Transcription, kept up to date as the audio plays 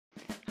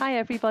Hi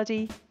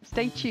everybody,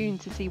 stay tuned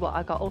to see what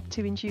I got up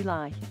to in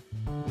July.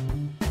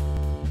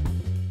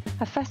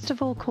 A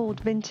festival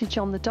called Vintage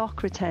on the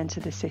Dock returned to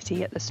the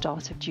city at the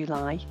start of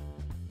July.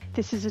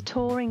 This is a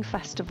touring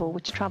festival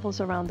which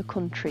travels around the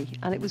country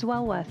and it was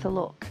well worth a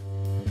look.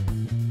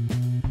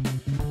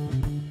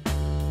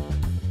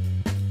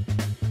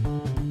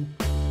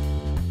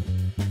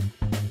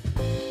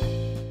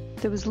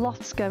 There was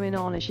lots going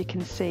on, as you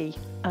can see,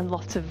 and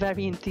lots of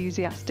very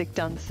enthusiastic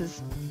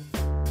dancers.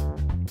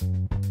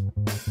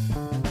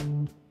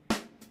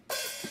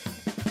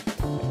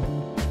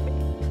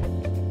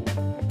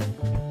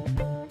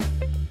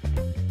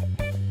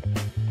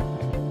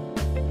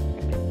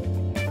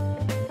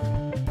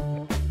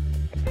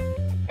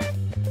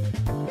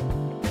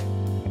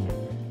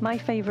 My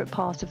favourite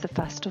part of the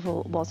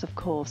festival was, of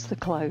course, the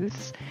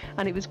clothes,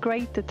 and it was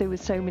great that there were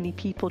so many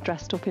people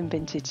dressed up in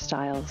vintage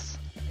styles.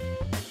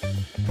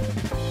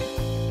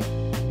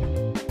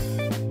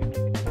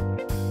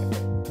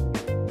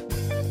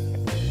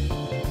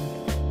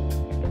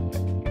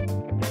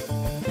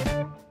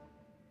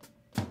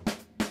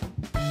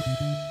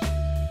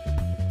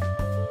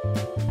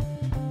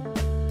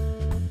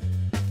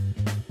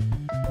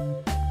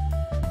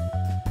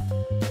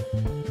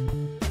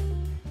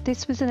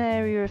 This was an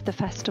area of the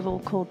festival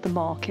called the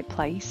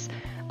Marketplace,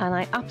 and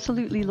I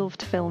absolutely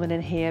loved filming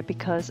in here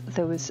because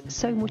there was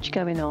so much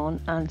going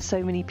on and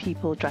so many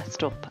people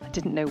dressed up. I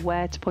didn't know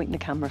where to point the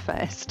camera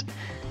first.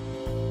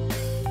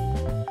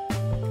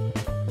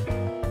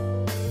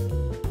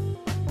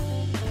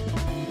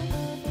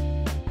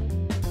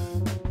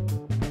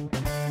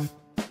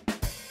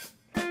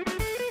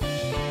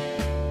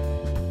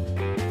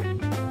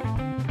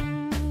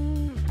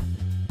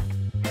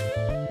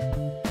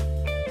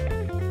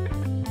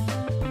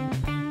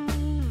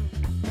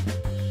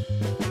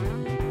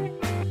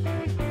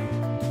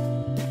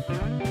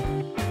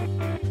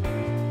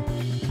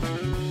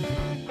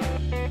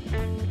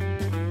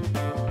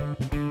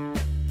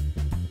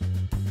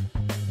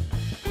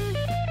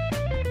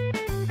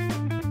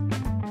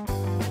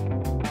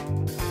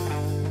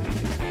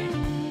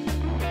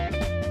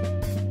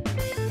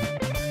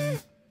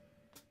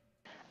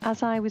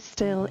 As I was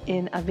still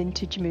in a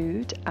vintage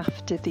mood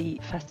after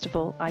the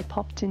festival, I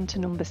popped into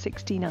number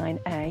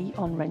 69A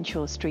on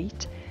Renshaw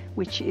Street,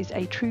 which is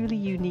a truly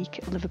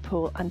unique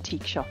Liverpool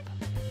antique shop.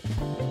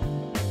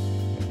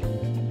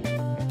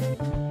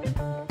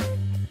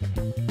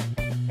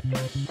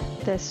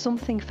 There's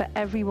something for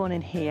everyone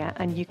in here,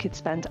 and you could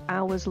spend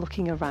hours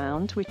looking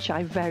around, which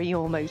I very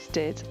almost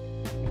did.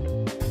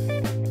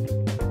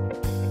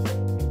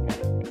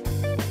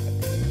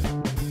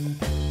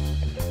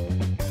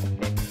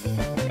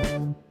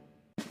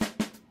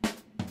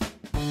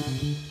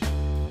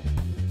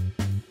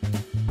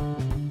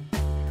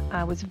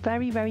 I was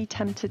very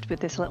tempted with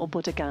this little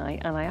Buddha guy,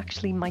 and I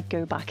actually might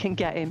go back and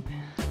get him.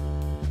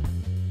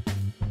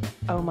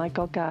 Oh my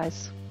god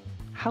guys,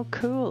 how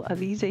cool are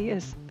these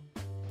ears?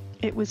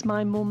 It was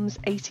my mum's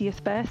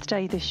 80th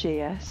birthday this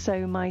year,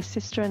 so my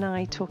sister and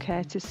I took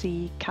her to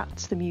see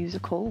Cats the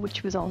musical,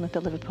 which was on at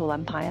the Liverpool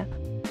Empire.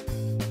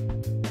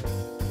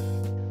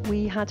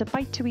 We had a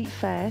bite to eat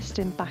first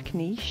in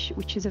Backniche,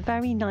 which is a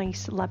very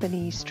nice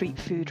Lebanese street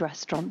food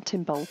restaurant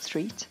in Bold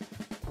Street.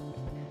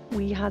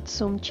 We had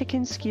some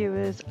chicken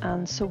skewers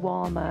and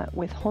shawarma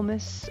with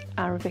hummus,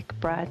 Arabic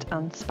bread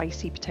and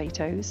spicy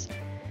potatoes.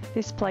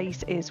 This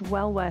place is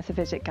well worth a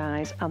visit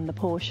guys, and the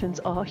portions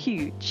are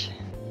huge.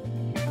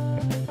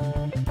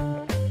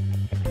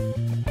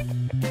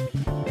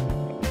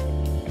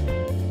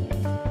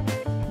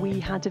 We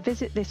had a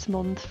visit this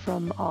month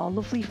from our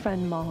lovely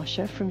friend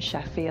Marsha from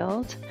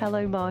Sheffield.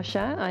 Hello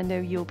Marsha, I know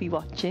you'll be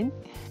watching.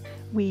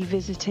 We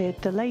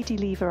visited the Lady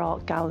Lever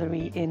Art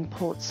Gallery in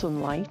Port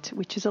Sunlight,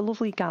 which is a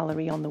lovely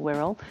gallery on the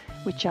Wirral,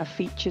 which I've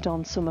featured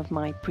on some of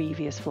my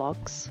previous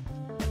vlogs.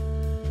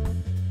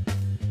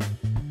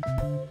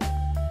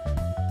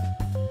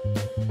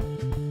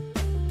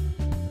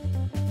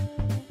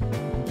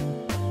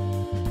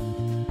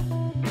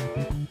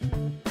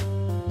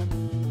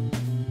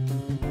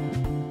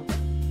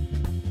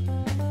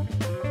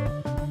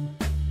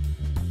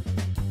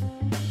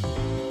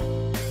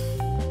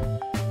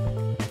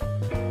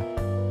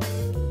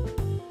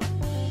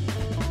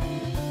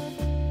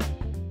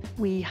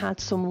 We had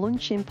some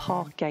lunch in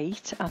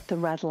Parkgate at the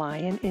Red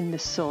Lion in the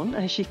sun,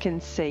 as you can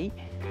see.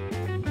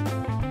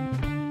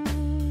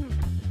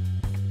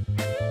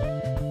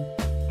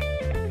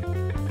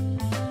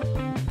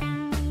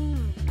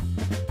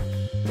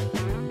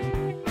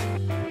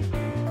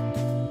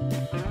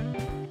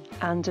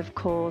 And of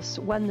course,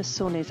 when the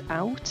sun is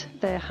out,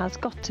 there has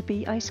got to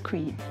be ice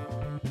cream.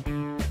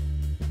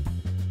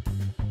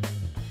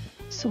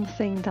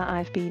 Something that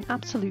I've been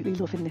absolutely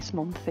loving this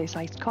month is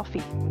iced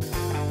coffee.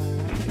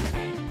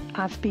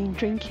 I've been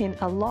drinking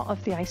a lot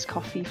of the iced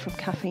coffee from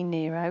Cafe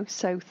Nero,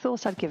 so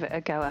thought I'd give it a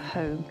go at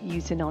home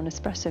using our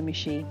Nespresso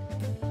machine.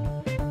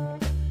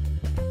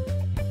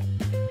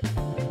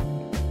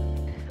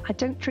 I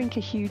don't drink a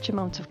huge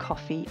amount of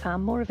coffee,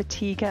 I'm more of a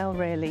tea girl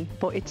really,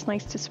 but it's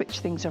nice to switch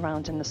things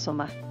around in the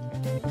summer.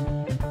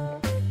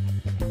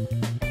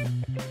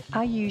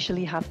 I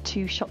usually have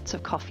 2 shots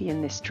of coffee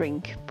in this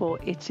drink,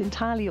 but it's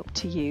entirely up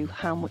to you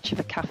how much of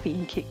a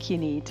caffeine kick you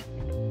need.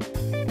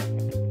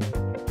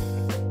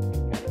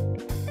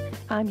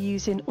 I'm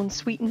using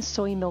unsweetened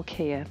soy milk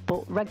here,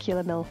 but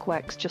regular milk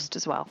works just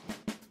as well.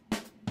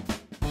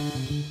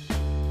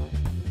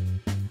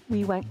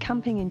 We went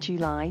camping in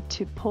July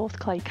to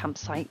Porthclay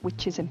campsite,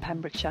 which is in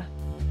Pembrokeshire.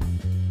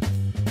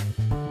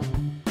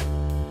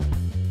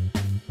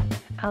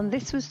 And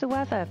this was the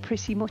weather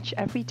pretty much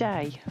every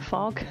day.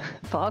 Fog,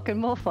 fog and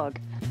more fog.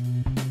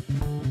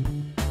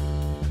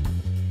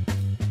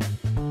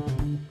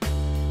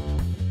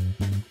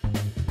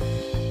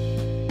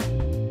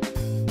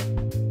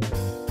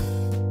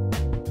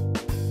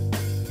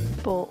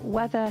 But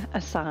weather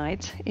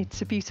aside,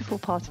 it's a beautiful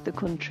part of the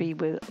country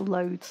with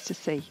loads to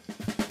see.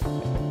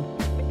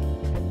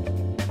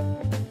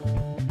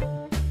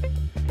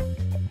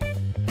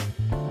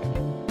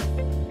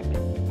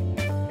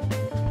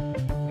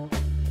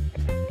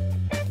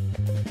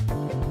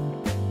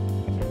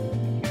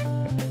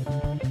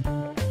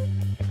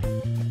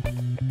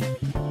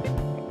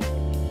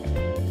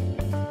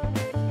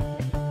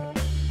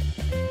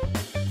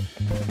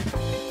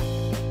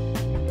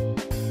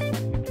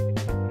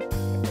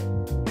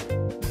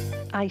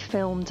 I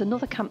filmed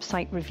another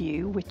campsite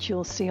review, which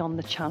you'll see on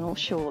the channel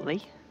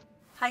shortly.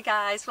 Hi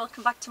guys,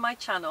 welcome back to my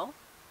channel.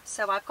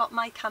 So I've got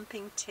my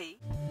camping tea.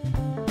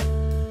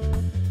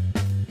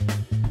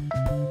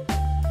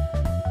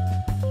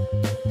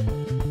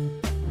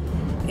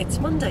 It's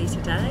Monday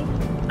today,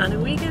 and are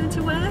we going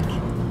to work?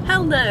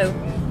 Hell no,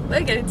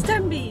 we're going to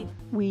Tenby.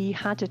 We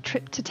had a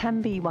trip to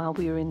Tenby while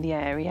we were in the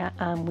area,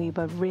 and we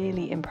were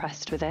really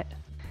impressed with it.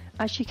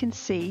 As you can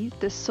see,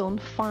 the sun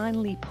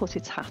finally put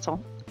its hat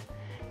on.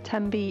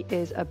 Tenby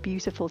is a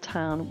beautiful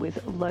town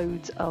with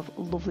loads of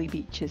lovely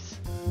beaches.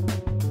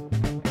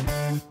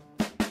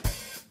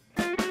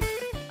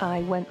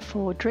 I went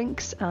for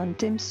drinks and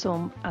dim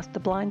sum at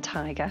the Blind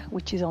Tiger,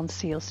 which is on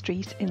Seal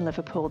Street in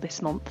Liverpool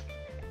this month.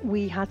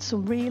 We had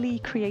some really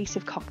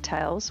creative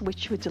cocktails,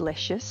 which were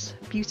delicious,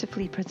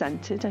 beautifully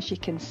presented as you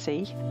can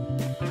see.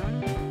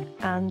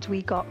 And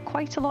we got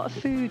quite a lot of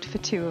food for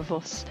 2 of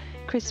us.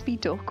 Crispy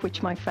duck,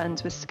 which my friend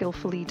was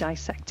skillfully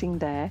dissecting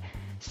there,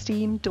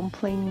 steamed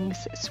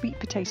dumplings, sweet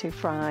potato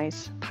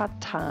fries, pad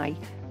thai,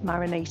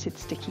 marinated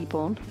sticky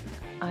bun.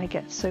 I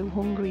get so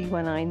hungry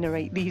when I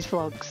narrate these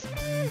vlogs.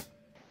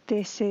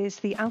 This is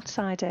the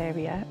outside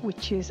area,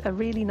 which is a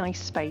really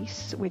nice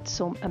space with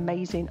some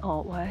amazing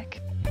artwork.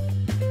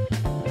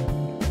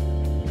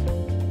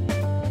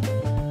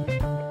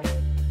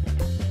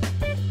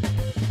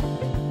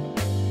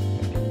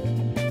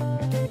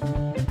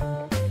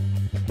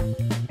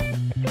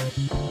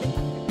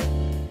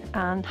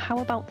 And how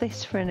about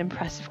this for an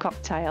impressive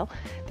cocktail?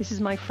 This is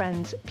my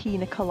friend's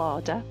pina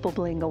colada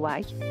bubbling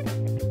away.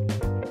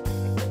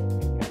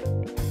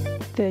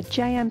 The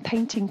JM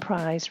Painting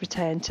Prize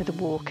returned to the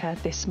Walker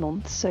this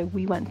month, so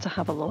we went to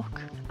have a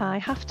look. I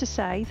have to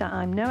say that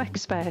I'm no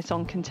expert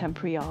on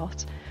contemporary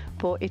art,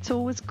 but it's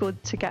always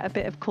good to get a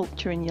bit of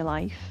culture in your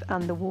life,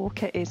 and the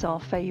Walker is our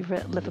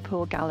favourite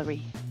Liverpool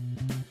gallery.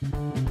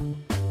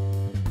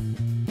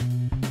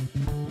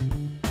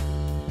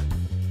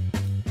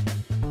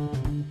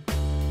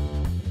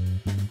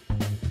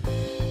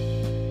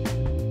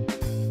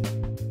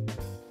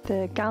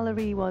 The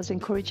gallery was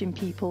encouraging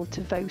people to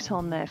vote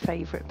on their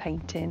favourite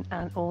painting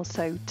and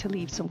also to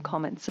leave some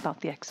comments about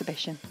the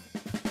exhibition.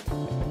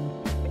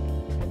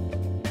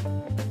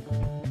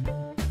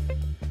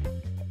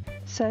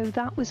 So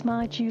that was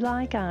my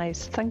July,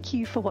 guys. Thank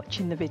you for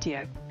watching the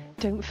video.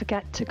 Don't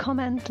forget to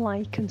comment,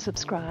 like and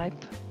subscribe,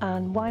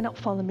 and why not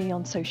follow me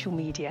on social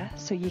media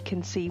so you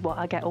can see what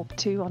I get up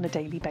to on a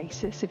daily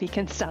basis if you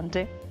can stand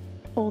it.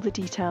 All the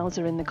details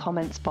are in the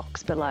comments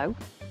box below.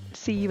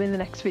 See you in the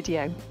next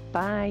video.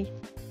 Bye.